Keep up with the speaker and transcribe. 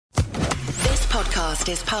podcast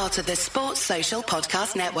is part of the Sports Social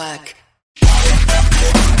Podcast Network.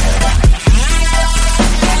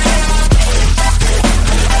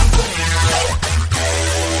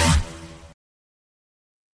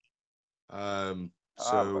 I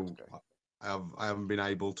haven't been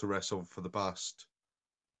able to wrestle for the past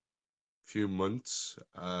few months,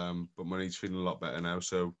 but my knee's feeling a lot better now,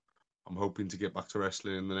 so I'm hoping to get back to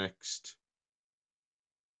wrestling in the next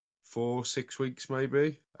 4-6 weeks,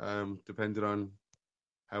 maybe, depending on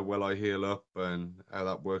how well I heal up and how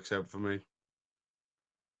that works out for me.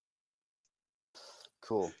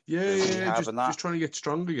 Cool. Yeah, just trying to get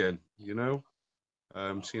strong again, seeing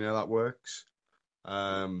how that works.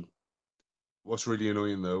 What's really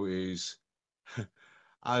annoying, though, is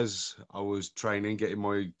as I was training, getting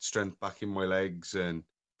my strength back in my legs and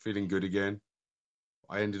feeling good again,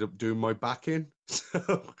 I ended up doing my back in.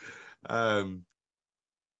 So,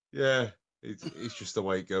 it's just the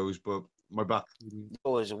way it goes. But my back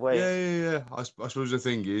always a way. Yeah. I suppose the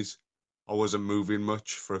thing is, I wasn't moving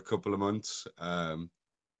much for a couple of months,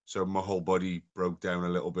 so my whole body broke down a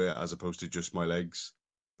little bit as opposed to just my legs.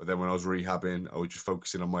 But then when I was rehabbing, I was just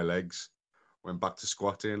focusing on my legs. Went back to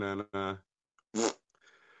squatting, and but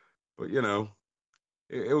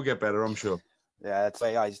it'll get better, I'm sure. Yeah, that's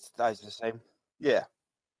I was the same. Yeah.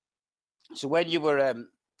 So when you were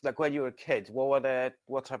when you were a kid, what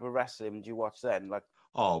type of wrestling did you watch then? Like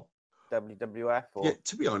WWF or? Yeah,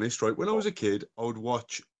 to be honest, right, when I was a kid, I would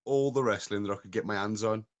watch all the wrestling that I could get my hands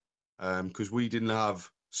on, because we didn't have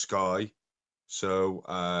Sky, so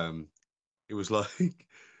it was like.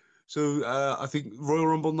 So I think Royal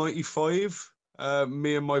Rumble 95,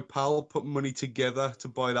 me and my pal put money together to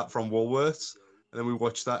buy that from Woolworths. And then we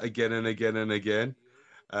watched that again and again and again.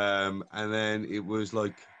 And then it was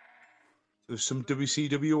like, there's some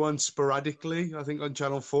WCW on sporadically, I think on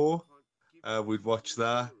Channel 4. We'd watch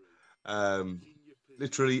that.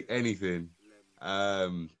 Literally anything.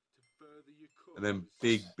 And then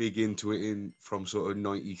big into it from sort of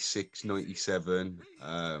 96, 97.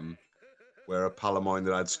 Where a pal of mine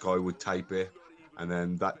that had Sky would tape it, and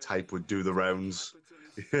then that tape would do the rounds.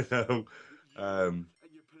 Yeah,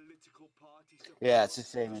 it's the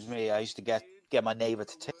same as me. I used to get my neighbour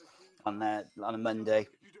to tape on a Monday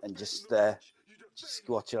and just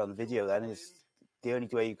watch it on video. Then is the only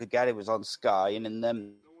way you could get it was on Sky, and in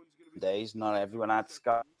them days, not everyone had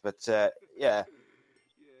Sky. But yeah.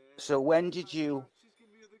 So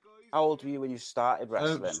how old were you when you started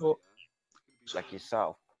wrestling? Like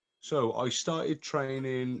yourself? So I started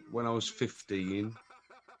training when I was 15.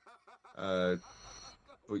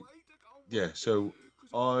 So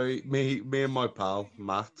me and my pal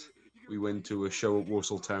Matt, we went to a show at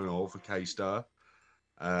Walsall Town Hall for K-Star,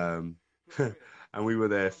 and we were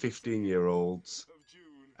there, 15-year-olds.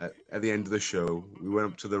 At the end of the show, we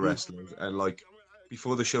went up to the wrestlers, and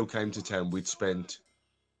before the show came to town, we'd spent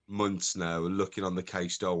months now looking on the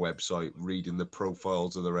K-Star website, reading the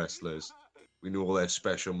profiles of the wrestlers. We knew all their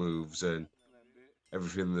special moves and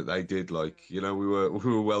everything that they did. We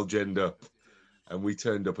were well ginned up, and we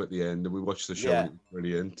turned up at the end and we watched the show. Yeah. And it was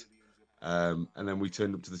brilliant. And then we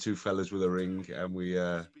turned up to the two fellas with a ring, and we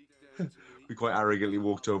quite arrogantly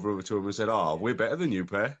walked over to them and said, "Oh, we're better than you,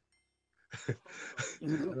 pair."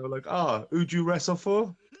 And they were like, "Oh, who'd you wrestle for?"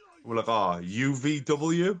 And we're like, "Oh,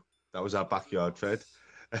 UVW." That was our backyard fed.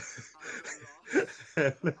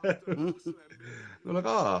 They're like,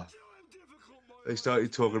 "Oh." They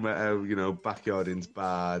started talking about how, backyarding's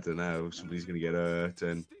bad and how somebody's going to get hurt.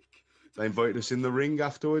 And they invited us in the ring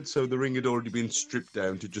afterwards. So the ring had already been stripped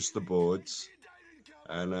down to just the boards.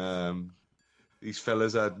 And these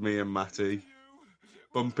fellas had me and Matty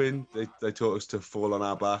bumping. They taught us to fall on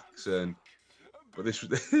our backs. But this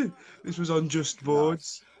was on just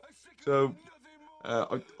boards. So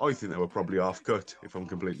I think they were probably half cut, if I'm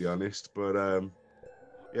completely honest. But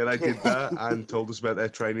they did that and told us about their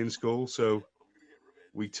training school. So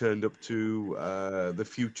we turned up to the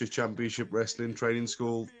Future Championship Wrestling Training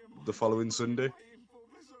School the following Sunday.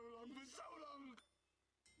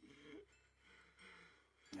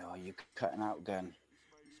 Oh, you're cutting out again.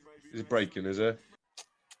 Is it breaking, is it?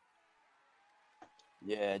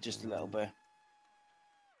 Yeah, just a little bit.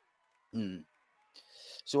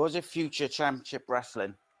 So was it Future Championship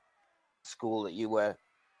Wrestling school that you were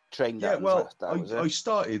trained at? Yeah, well, I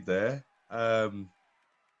started there.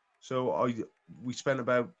 So we spent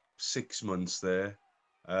about 6 months there,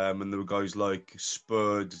 and there were guys like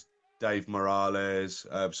Spud, Dave Morales,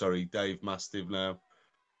 Dave Mastiff now.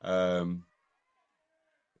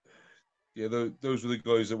 Those were the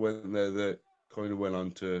guys that went there that kind of went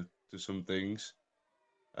on to some things.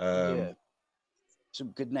 Some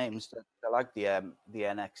good names. I like the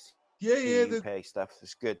NXT yeah, the UK stuff.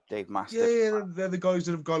 It's good. Dave Mastiff. yeah. They're the guys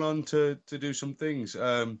that have gone on to do some things.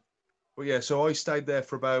 But yeah, so I stayed there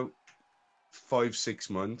for about 5-6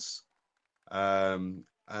 months, and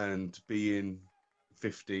being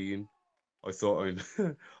 15, I thought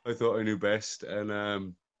I thought I knew best,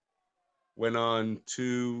 and went on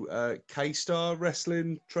to K-Star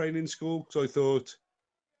Wrestling Training School because I thought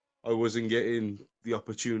I wasn't getting the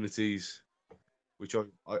opportunities which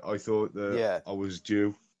I thought that I was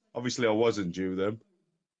due. Obviously, I wasn't due them,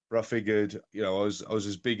 but I figured, I was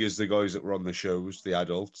as big as the guys that were on the shows, the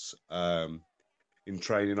adults. In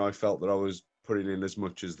training, I felt that I was putting in as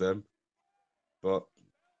much as them, but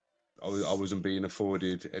I wasn't being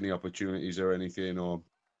afforded any opportunities or anything, or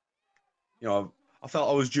I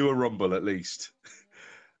felt I was due a rumble at least,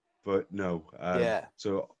 but no.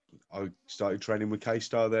 So I started training with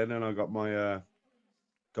K-Star then, and I got my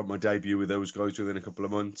debut with those guys within a couple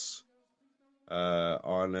of months,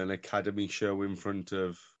 on an academy show in front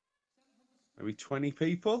of maybe 20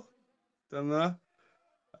 people. Done that.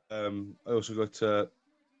 I also got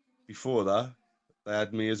before that they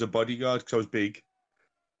had me as a bodyguard because I was big.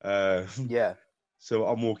 So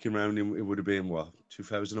I'm walking around in, it would have been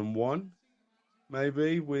 2001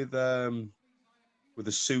 maybe, with a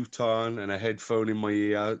suit on and a headphone in my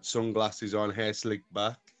ear, sunglasses on, hair slicked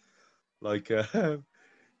back, like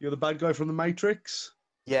you're the bad guy from the Matrix.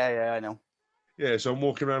 Yeah, I know. Yeah, so I'm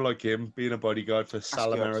walking around like him, being a bodyguard for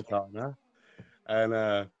Sal Americana,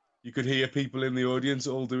 and you could hear people in the audience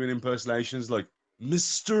all doing impersonations like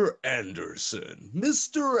Mr. Anderson,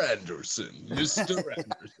 Mr. Anderson, Mr.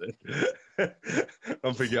 Anderson.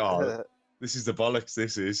 I'm thinking, this is the bollocks.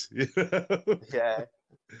 This is, Yeah,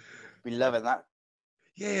 we loving that.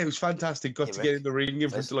 Yeah, it was fantastic. Got to get in the ring in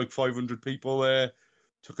front of like 500 people there.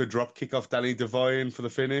 Took a drop kick off Danny Devine for the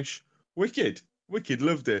finish. Wicked,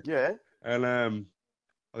 loved it. Yeah, and I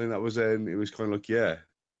think that was it was kind of like, yeah,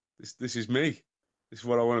 this is me. This is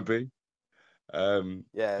what I want to be.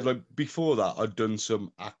 Like before that, I'd done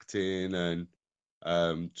some acting and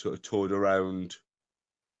sort of toured around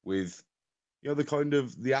with, the kind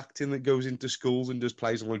of the acting that goes into schools and does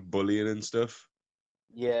plays on like bullying and stuff.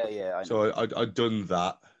 Yeah, I know. So I'd done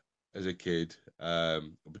that as a kid, up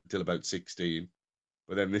until about 16.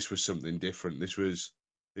 But then this was something different. This was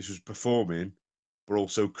performing, but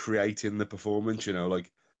also creating the performance.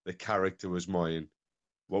 Like the character was mine.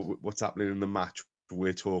 What's happening in the match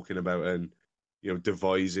we're talking about, and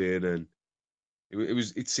devising, and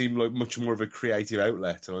it seemed like much more of a creative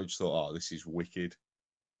outlet. And I just thought, oh, this is wicked.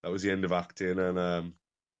 That was the end of acting and the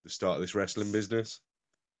start of this wrestling business.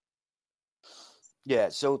 Yeah.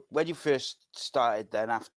 So when you first started, then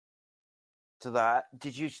after that,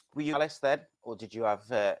 were you Callous then, or did you have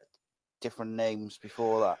different names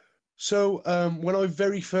before that? So when I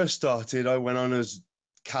very first started, I went on as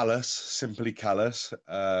Callous, simply Callous.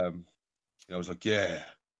 I was like, yeah,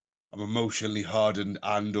 I'm emotionally hardened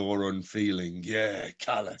and/or unfeeling. Yeah,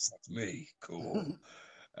 Callous, that's me. Cool.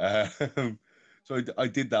 So I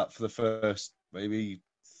did that for the first maybe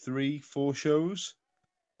 3-4 shows.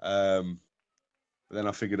 But then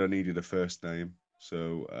I figured I needed a first name.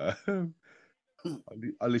 So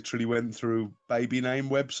I literally went through baby name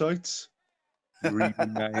websites,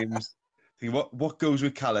 reading names, thinking, what goes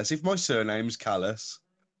with Callous? If my surname's Callous,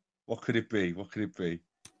 what could it be? What could it be?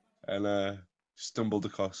 And stumbled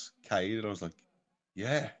across Kade, and I was like,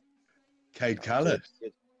 yeah, Kade Callous.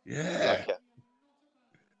 Yeah.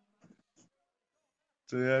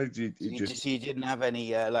 So yeah, you didn't have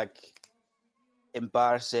any like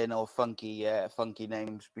embarrassing or funky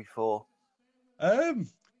names before?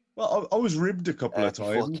 Well, I was ribbed a couple of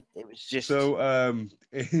times. It was just so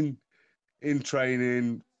in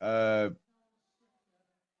training.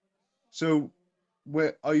 So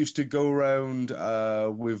where I used to go around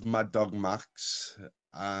with Mad Dog Max,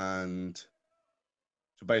 and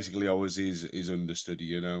so basically I was his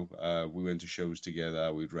understudy. We went to shows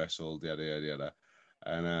together, we'd wrestled, yada yada yada,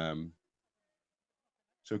 and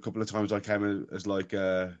so a couple of times I came as like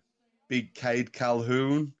a big Cade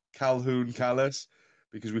Calhoun Callous,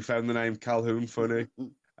 because we found the name Calhoun funny,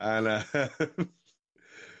 and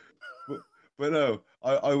but no,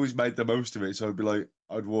 I always made the most of it. So I'd be like,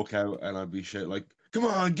 I'd walk out and I'd be shit like, come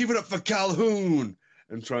on, give it up for Calhoun,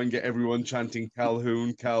 and try and get everyone chanting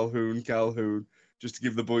Calhoun, Calhoun, Calhoun, just to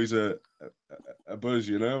give the boys a buzz,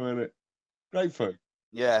 and great fun.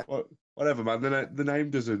 Yeah. Whatever, man. The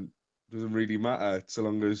name doesn't really matter so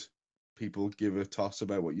long as people give a toss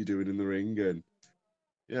about what you're doing in the ring, and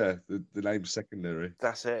yeah, the name's secondary.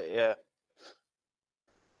 That's it. Yeah.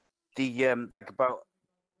 The about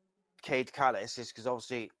Cade Callous is because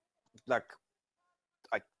obviously, like,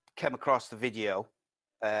 I came across the video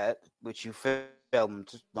which you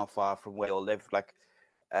filmed not far from where you live, like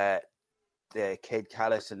the kid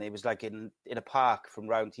Callous, and it was like in a park from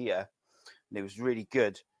round here, and it was really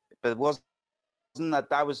good. But it wasn't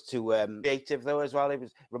that was too creative though as well.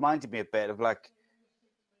 It reminded me a bit of like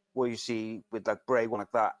what you see with like Bray one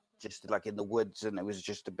like that, just like in the woods, and it was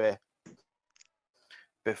just a bit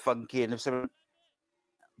funky and something.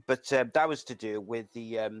 But that was to do with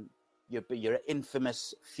the your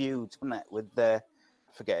infamous feud, wasn't it, with the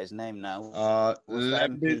I forget his name now.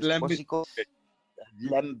 What's he called?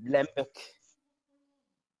 Lembic.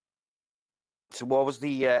 So what was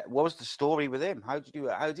the story with him? How did you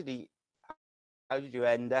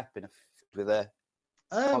end up with a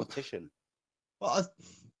politician? Well,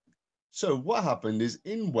 so what happened is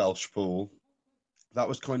in Welshpool, that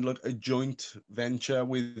was kind of like a joint venture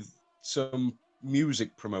with some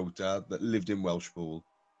music promoter that lived in Welshpool,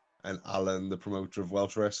 and Alan, the promoter of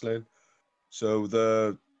Welsh wrestling. So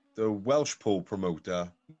the Welshpool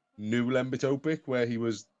promoter knew Lembit Opik, where he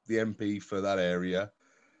was the MP for that area,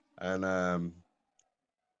 and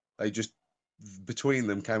they just between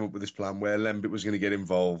them came up with this plan where Lembit was going to get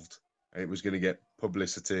involved, and it was going to get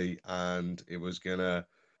publicity, and it was going to,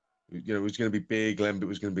 it was going to be big. Lembit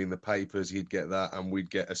was going to be in the papers. He'd get that, and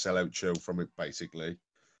we'd get a sellout show from it, basically.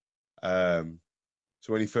 So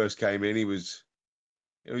when he first came in, he was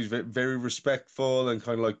very respectful and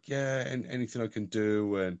kind of like, yeah, and anything I can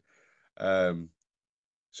do. And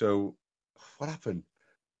so what happened?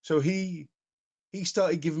 So he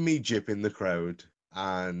started giving me jip in the crowd,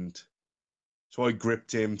 and so I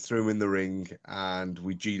gripped him, threw him in the ring, and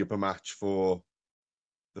we G'd up a match for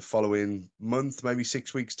the following month, maybe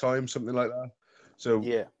 6 weeks' time, something like that. So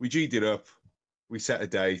yeah, we G'd it up. We set a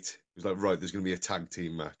date. It was like, right, there's going to be a tag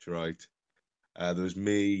team match, right? There was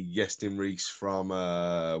me, Yestin Reese from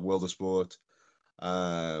World of Sport,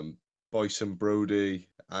 Bison Brody,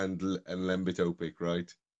 and Lembit Opik,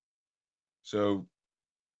 right? So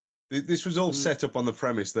this was all set up on the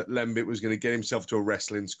premise that Lembit was going to get himself to a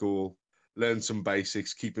wrestling school, learn some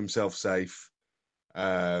basics, keep himself safe,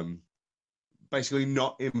 basically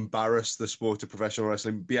not embarrass the sport of professional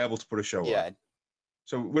wrestling, be able to put a show on.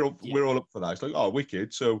 So we're all up for that. It's like, oh,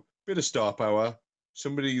 wicked. So bit of star power,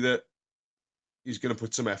 somebody that is going to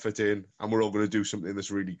put some effort in, and we're all going to do something that's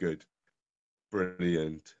really good.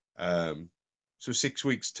 Brilliant. So 6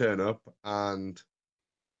 weeks turn up, and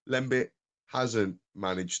Lembit hasn't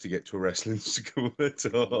managed to get to a wrestling school at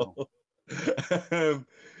all.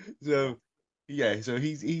 So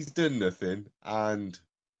he's done nothing. And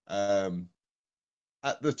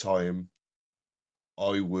at the time,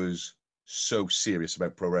 I was so serious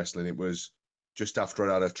about pro wrestling. It was just after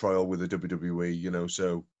I had a trial with the WWE,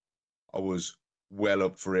 so I was well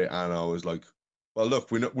up for it, and I was like, well,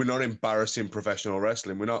 look, we're not embarrassing professional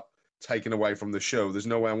wrestling. We're not taking away from the show. There's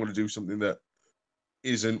no way I'm going to do something that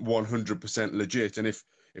isn't 100% legit. And if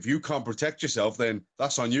you can't protect yourself, then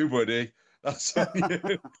that's on you, buddy. That's on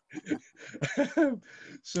you.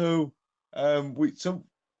 So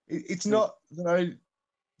it's not that I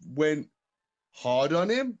went hard on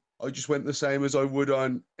him. I just went the same as I would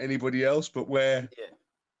on anybody else, but where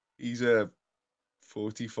he's a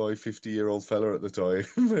 45, 50-year-old fella at the time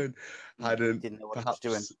and hadn't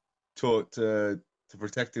perhaps taught to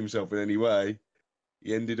protect himself in any way,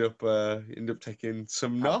 he ended up taking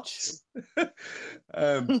some knots,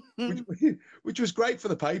 which was great for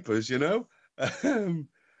the papers, and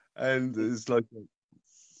there's like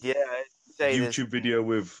a YouTube video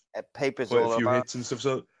with papers quite a few hits and stuff.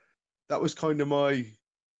 So that was kind of my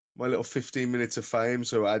little 15 minutes of fame.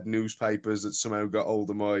 So I had newspapers that somehow got hold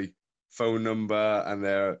of my phone number, and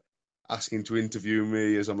they're asking to interview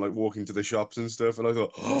me as I'm like walking to the shops and stuff. And I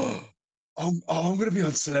thought, I'm going to be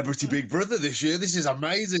on Celebrity Big Brother this year. This is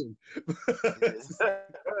amazing.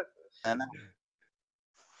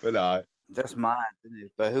 But no. That's mad, isn't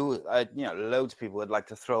it? But loads of people would like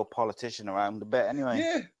to throw a politician around a bit anyway.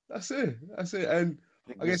 Yeah, that's it. And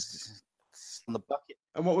I guess on the bucket.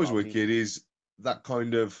 And what was wicked is that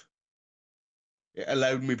kind of, it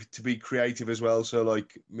allowed me to be creative as well. So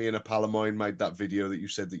like me and a pal of mine made that video that you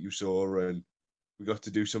said that you saw, and we got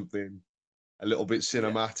to do something a little bit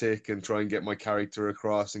cinematic and try and get my character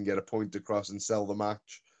across and get a point across and sell the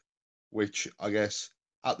match, which I guess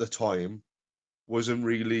at the time wasn't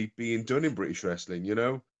really being done in British wrestling,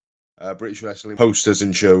 British wrestling posters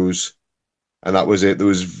and shows, and that was it. There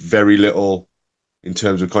was very little in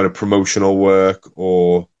terms of kind of promotional work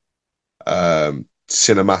or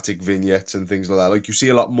cinematic vignettes and things like that. Like you see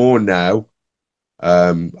a lot more now,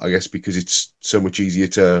 I guess because it's so much easier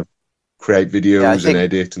to create videos and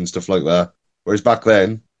edit and stuff like that. Whereas back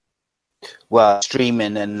then, well,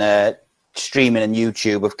 streaming and streaming and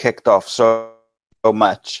YouTube have kicked off so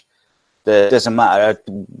much that it doesn't matter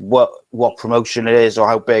what promotion it is or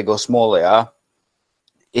how big or small they are.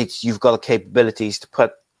 You've got the capabilities to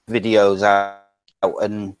put videos out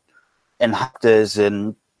and actors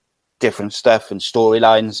and different stuff and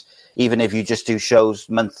storylines, even if you just do shows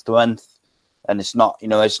month to month and it's not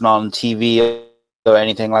on TV or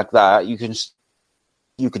anything like that. You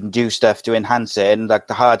can do stuff to enhance it, and like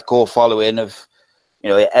the hardcore following of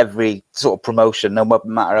every sort of promotion, no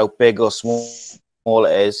matter how big or small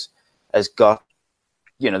it is, has got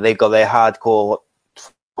they've got their hardcore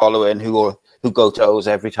following who go to those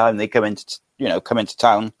every time they come into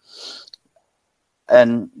town,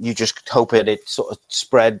 and you just hope it sort of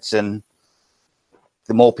spreads, and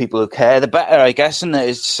the more people who care, the better, I guess. And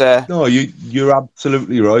it's no, you're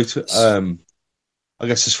absolutely right. I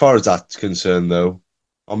guess as far as that's concerned, though,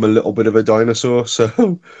 I'm a little bit of a dinosaur,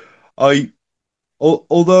 so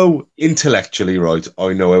although intellectually, right,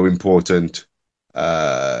 I know how important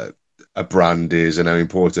a brand is and how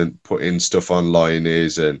important putting stuff online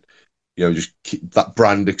is, and just keep that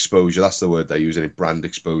brand exposure. That's the word they use, brand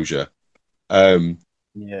exposure.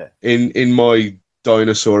 Yeah. In my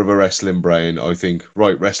dinosaur of a wrestling brain, I think,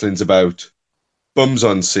 right, wrestling's about bums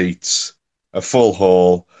on seats, a full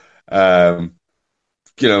hall, putting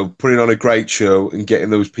on a great show and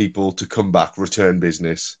getting those people to come back, return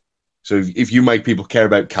business. So if you make people care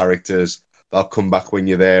about characters, they'll come back when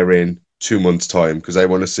you're there in 2 months' time because they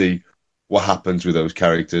want to see what happens with those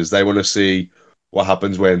characters. They want to see what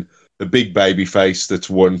happens when the big baby face that's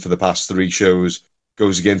won for the past 3 shows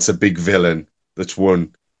goes against a big villain that's won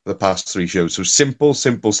for the past 3 shows. So simple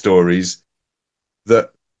stories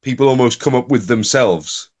that people almost come up with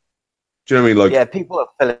themselves. Do you know what I mean? Like, yeah, people are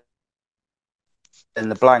filling in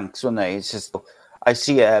the blanks, aren't they? It's just I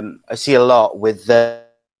see a lot with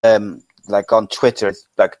like on Twitter,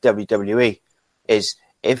 like WWE, is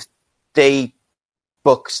if they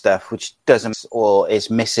book stuff which doesn't or is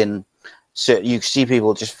missing, so you see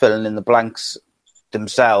people just filling in the blanks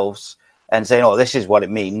themselves and saying, "Oh, this is what it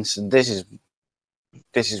means, and this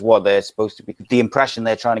is what they're supposed to be," the impression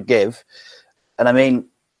they're trying to give. And I mean,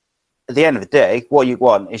 at the end of the day, what you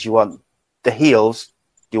want is the heels.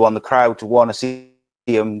 You want the crowd to want to see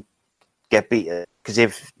him get beaten, because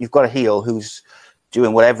if you've got a heel who's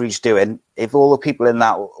doing whatever he's doing, if all the people in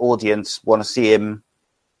that audience want to see him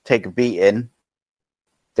take a beating,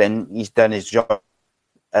 then he's done his job.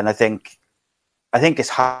 And I think it's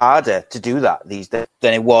harder to do that these days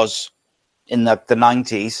than it was in the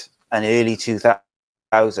 90s and early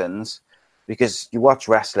 2000s, because you watch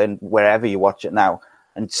wrestling wherever you watch it now,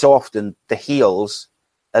 and so often the heels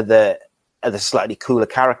are the slightly cooler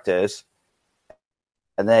characters,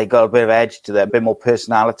 and they got a bit of edge to them, a bit more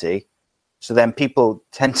personality. So then people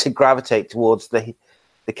tend to gravitate towards the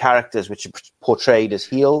characters which are portrayed as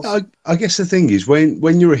heels. I guess the thing is,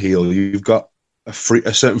 when you're a heel, you've got a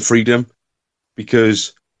certain freedom,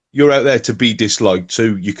 because you're out there to be disliked, so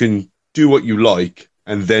you can do what you like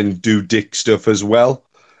and then do dick stuff as well.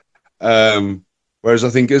 Whereas I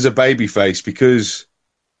think as a babyface, because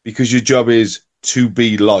your job is to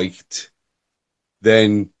be liked,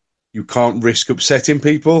 then you can't risk upsetting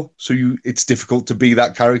people. So it's difficult to be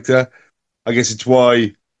that character. I guess it's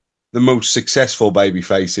why the most successful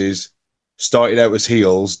babyfaces started out as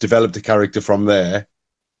heels, developed a character from there,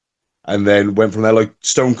 and then went from there, like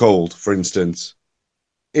Stone Cold, for instance.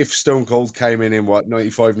 If Stone Cold came in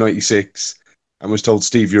 95, 96, and was told,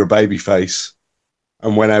 "Steve, you're a babyface,"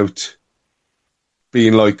 and went out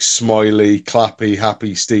being like smiley, clappy,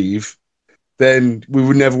 happy Steve, then we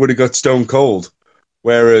would have got Stone Cold.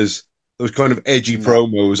 Whereas those kind of edgy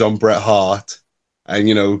promos on Bret Hart, and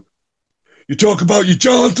you talk about your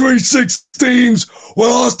John 316s,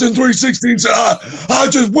 well, Austin 316s, I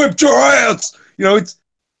just whipped your ass. It's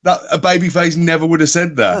that a babyface never would have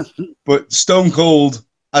said that. But Stone Cold,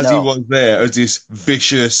 as he was there, as this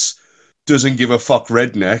vicious, doesn't give a fuck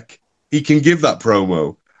redneck, he can give that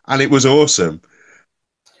promo, and it was awesome.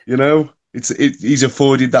 He's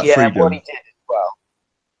afforded that freedom. What he did as well.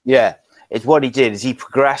 Yeah, it's what he did is he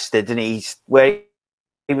progressed it, and where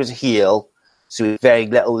he was a heel, so with very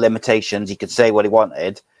little limitations, he could say what he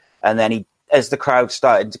wanted, and then as the crowd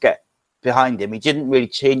started to get behind him, he didn't really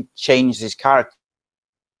change his character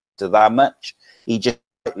that much. He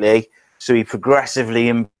progressively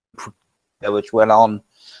improved, which went on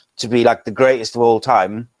to be like the greatest of all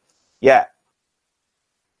time. Yeah,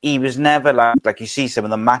 he was never like you see some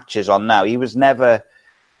of the matches on now. He was never,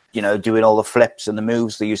 doing all the flips and the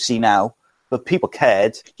moves that you see now. But people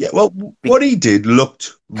cared. Yeah, well, what he did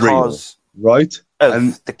looked real, right?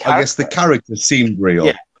 And I guess the character seemed real.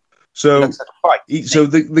 Yeah. So, looks like a fight. so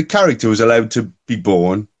the character was allowed to be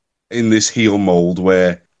born in this heel mold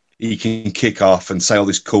where he can kick off and say all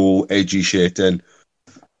this cool, edgy shit. And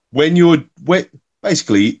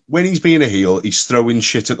basically, when he's being a heel, he's throwing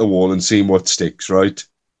shit at the wall and seeing what sticks, right?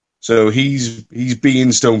 So he's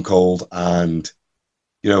being Stone Cold, and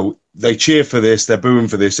they cheer for this, they're booing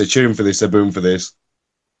for this, they're cheering for this, they're booing for this.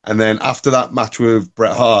 And then after that match with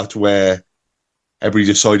Bret Hart, where everybody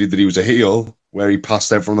decided that he was a heel, where he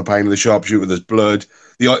passed out from the pain of the sharpshooter with his blood,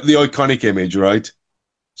 the iconic image, right?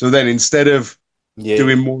 So then instead of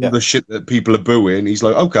doing more of the shit that people are booing, he's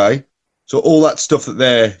like, okay, so all that stuff that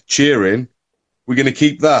they're cheering, we're going to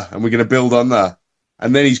keep that and we're going to build on that.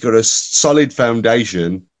 And then he's got a solid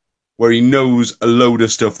foundation where he knows a load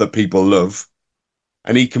of stuff that people love,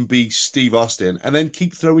 and he can be Steve Austin and then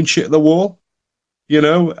keep throwing shit at the wall.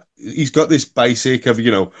 He's got this basic of,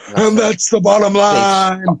 and that's the bottom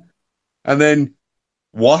line. And then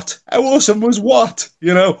what? How awesome was what?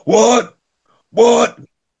 What?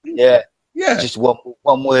 Yeah. Yeah. Just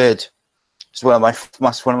one word. It's one of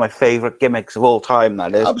my favorite gimmicks of all time,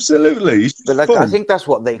 that is. Absolutely. But fun. I think that's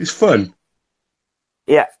what it's fun.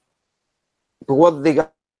 Yeah.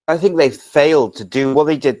 But I think they failed to do what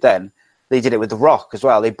they did then. They did it with The Rock as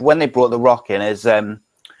well. When they brought The Rock in as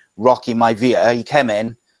Rocky Maivia, he came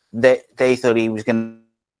in, they thought he was going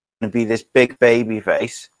to be this big baby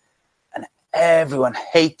face, and everyone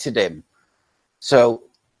hated him. So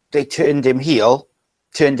they turned him heel,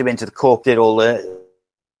 turned him into the Corp, did all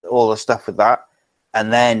the stuff with that,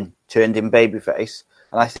 and then turned him babyface.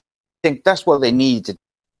 And I think that's what they needed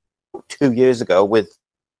 2 years ago with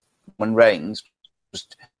Roman Reigns.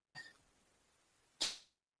 Just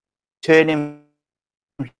turn him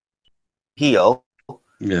heel.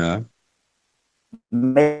 Yeah.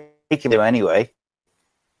 Make him anyway.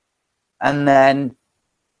 And then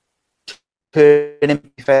turn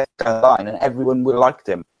him down the line, and everyone would have liked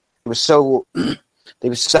him. It was so... They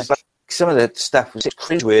were so, like, some of the stuff was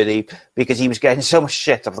cringeworthy because he was getting so much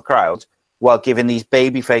shit off the crowd while giving these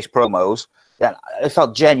babyface promos. And I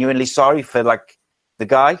felt genuinely sorry for the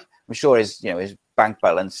guy. I'm sure his bank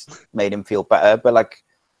balance made him feel better, but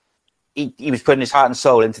he was putting his heart and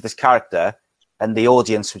soul into this character, and the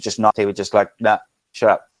audience were just not. They were just like, nah, shut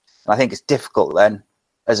up. And I think it's difficult then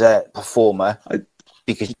as a performer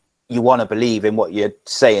because you want to believe in what you're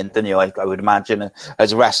saying, don't you? I would imagine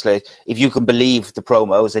as a wrestler, if you can believe the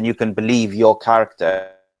promos and you can believe your character,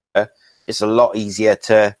 it's a lot easier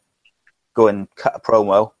to go and cut a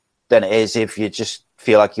promo than it is if you just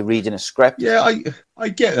feel like you're reading a script. Yeah, I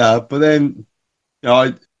get that, but then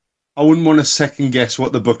I wouldn't want to second guess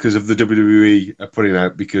what the bookers of the WWE are putting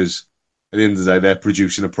out, because at the end of the day, they're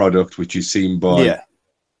producing a product which is seen by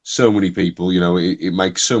so many people. It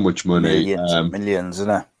makes so much money, millions, isn't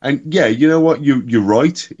it? And yeah, you know what? You're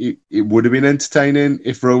right. It would have been entertaining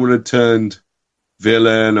if Roman had turned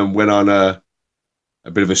villain and went on a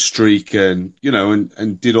bit of a streak, and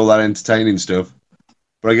and did all that entertaining stuff.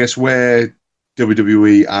 But I guess where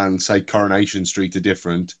WWE and say Coronation Street are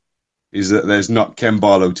different is that there's not Ken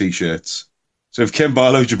Barlow t-shirts. So if Ken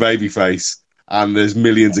Barlow's your babyface and there's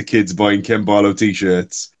millions of kids buying Ken Barlow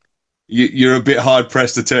t-shirts, you're a bit hard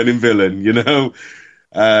pressed to turn him villain,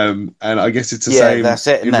 and I guess it's the same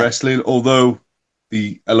in wrestling. Although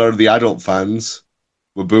a lot of the adult fans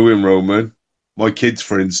were booing Roman. My kids,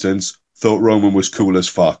 for instance, thought Roman was cool as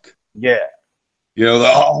fuck. Yeah,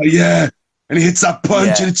 oh yeah, and he hits that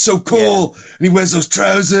punch, and it's so cool, and he wears those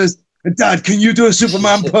trousers. And Dad, can you do a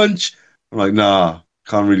Superman punch? I'm like, nah,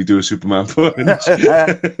 can't really do a Superman punch.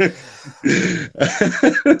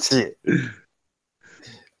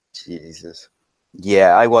 Jesus.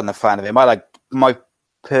 Yeah, I wasn't a fan of him. I like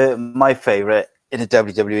my favorite in the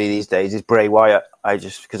WWE these days is Bray Wyatt.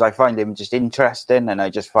 Because I find him just interesting, and I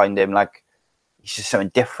just find him he's just something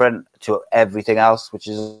different to everything else which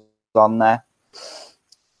is on there.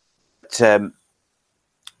 But,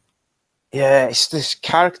 it's this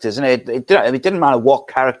character, isn't it? It didn't matter what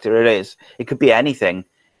character it is. It could be anything.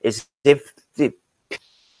 It's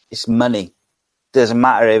money. It doesn't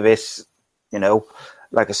matter if it's,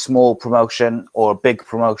 like a small promotion or a big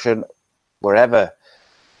promotion, whoever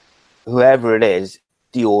it is,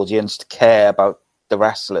 the audience to care about the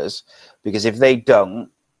wrestlers, because if they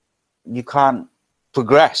don't, you can't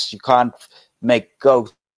progress. You can't go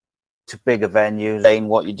to bigger venues, saying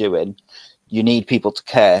what you're doing. You need people to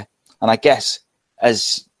care. And I guess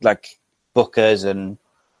as bookers and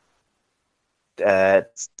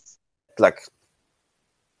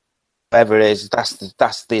whatever it is,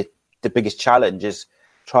 that's the biggest challenge, is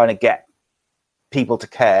trying to get people to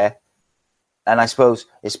care. And I suppose,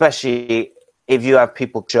 especially if you have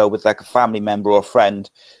people show with a family member or a friend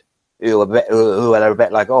who are a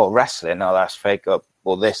bit like, oh, wrestling, oh, that's fake,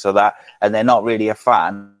 or this or that, and they're not really a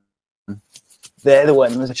fan. They're the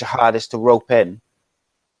ones which are hardest to rope in.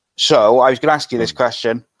 So I was going to ask you this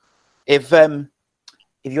question: if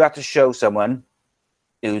you had to show someone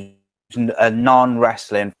who's a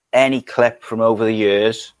non-wrestling any clip from over the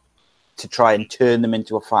years to try and turn them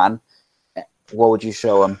into a fan, what would you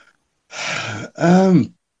show them?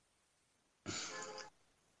 I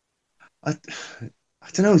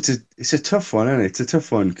don't know. It's a tough one, isn't it? It's a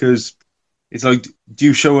tough one because it's like, do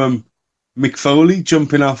you show them Mick Foley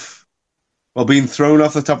jumping off, well, being thrown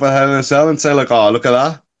off the top of Hell in a Cell and say like, oh, look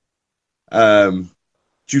at that?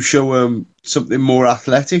 Do you show them something more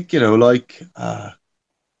athletic? Like,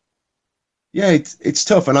 yeah, it's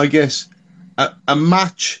tough. And I guess a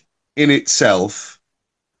match in itself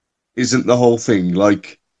isn't the whole thing.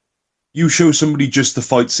 Like, you show somebody just the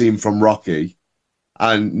fight scene from Rocky,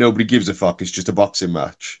 and nobody gives a fuck. It's just a boxing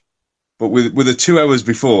match. But with the 2 hours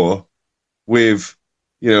before, with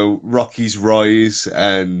Rocky's rise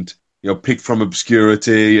and picked from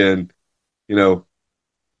obscurity and all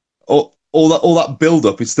that build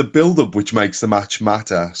up. It's the build up which makes the match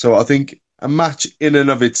matter. So I think a match in and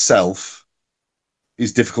of itself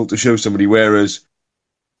is difficult to show somebody. Whereas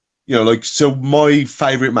so my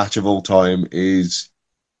favorite match of all time is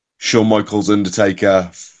Shawn Michaels Undertaker,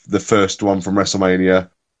 the first one from WrestleMania.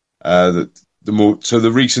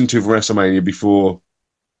 The recent two from WrestleMania before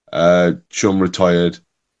Shawn retired,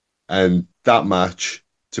 and that match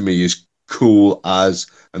to me is cool and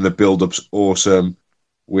the build-up's awesome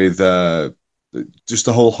with just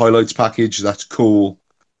the whole highlights package. That's cool.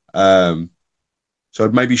 So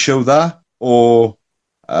I'd maybe show that, or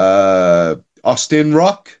Austin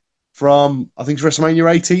Rock from, I think it's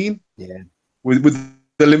WrestleMania 18. Yeah, with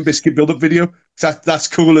the Limp Bizkit build-up video. That's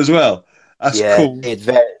cool as well. That's cool. It's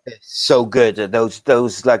so good.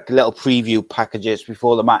 Those like little preview packages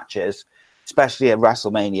before the matches, especially at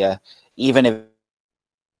WrestleMania. Even if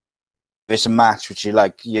it's a match which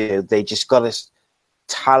they just got this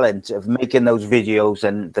talent of making those videos,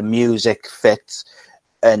 and the music fits.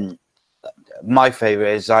 And my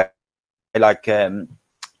favorite is I like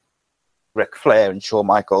Ric Flair and Shawn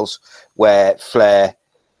Michaels, where Flair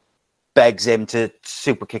begs him to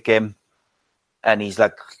super kick him, and he's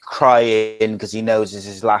like crying because he knows this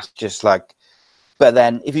is his last. But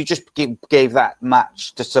then if you just gave that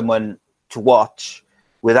match to someone to watch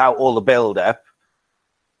without all the build up,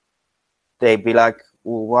 they'd be like,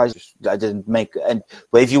 well, why I didn't make it?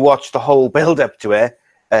 But if you watch the whole build up to it,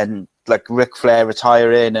 and like Ric Flair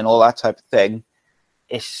retiring and all that type of thing,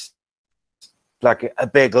 it's like a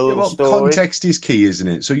big little story. Context is key, isn't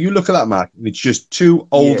it? So you look at that match, and it's just two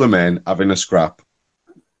older men having a scrap.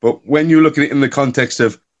 But when you look at it in the context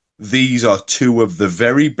of, these are two of the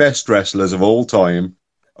very best wrestlers of all time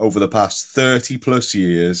over the past 30 plus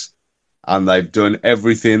years, and they've done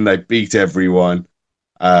everything. They beat everyone.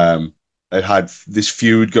 They've had this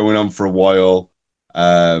feud going on for a while.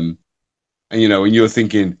 And you're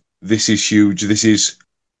thinking, this is huge. This is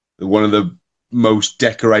one of the most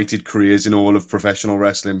decorated careers in all of professional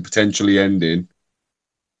wrestling, potentially ending.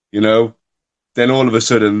 Then all of a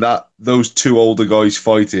sudden, those two older guys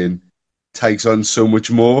fighting takes on so much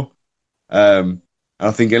more. I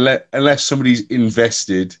think unless somebody's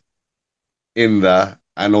invested in that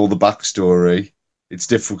and all the backstory, it's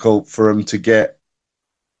difficult for them to get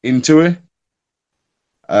into it.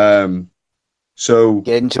 So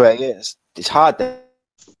get into it. It's hard, then,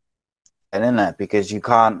 isn't it? Because you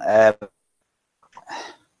haven't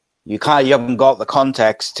got the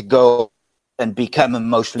context to go and become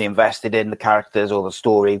emotionally invested in the characters or the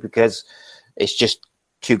story, because it's just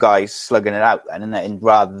two guys slugging it out, and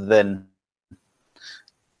rather than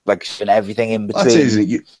like everything in between. That's it,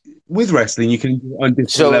 isn't it? With wrestling, you can do it on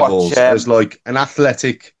different levels. There's like an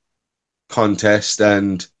athletic contest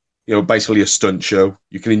and basically a stunt show.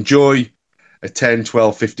 You can enjoy a 10,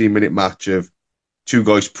 12, 15-minute match of two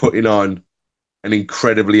guys putting on an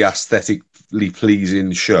incredibly aesthetically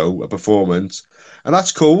pleasing show, a performance, and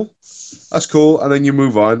that's cool. That's cool. And then you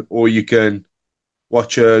move on, or you can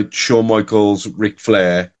watch a Shawn Michaels, Ric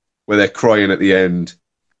Flair, where they're crying at the end,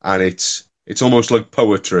 and it's almost like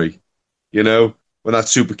poetry, when that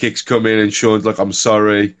super kick's come in and Shawn's like, I'm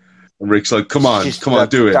sorry, and Ric's like, come on,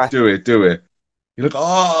 do it. You're like,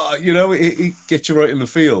 oh, it gets you right in the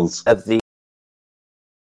feels.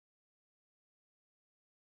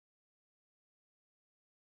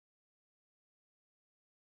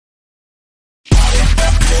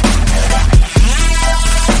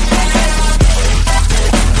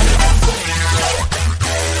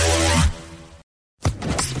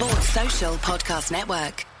 Sports Social Podcast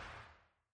Network.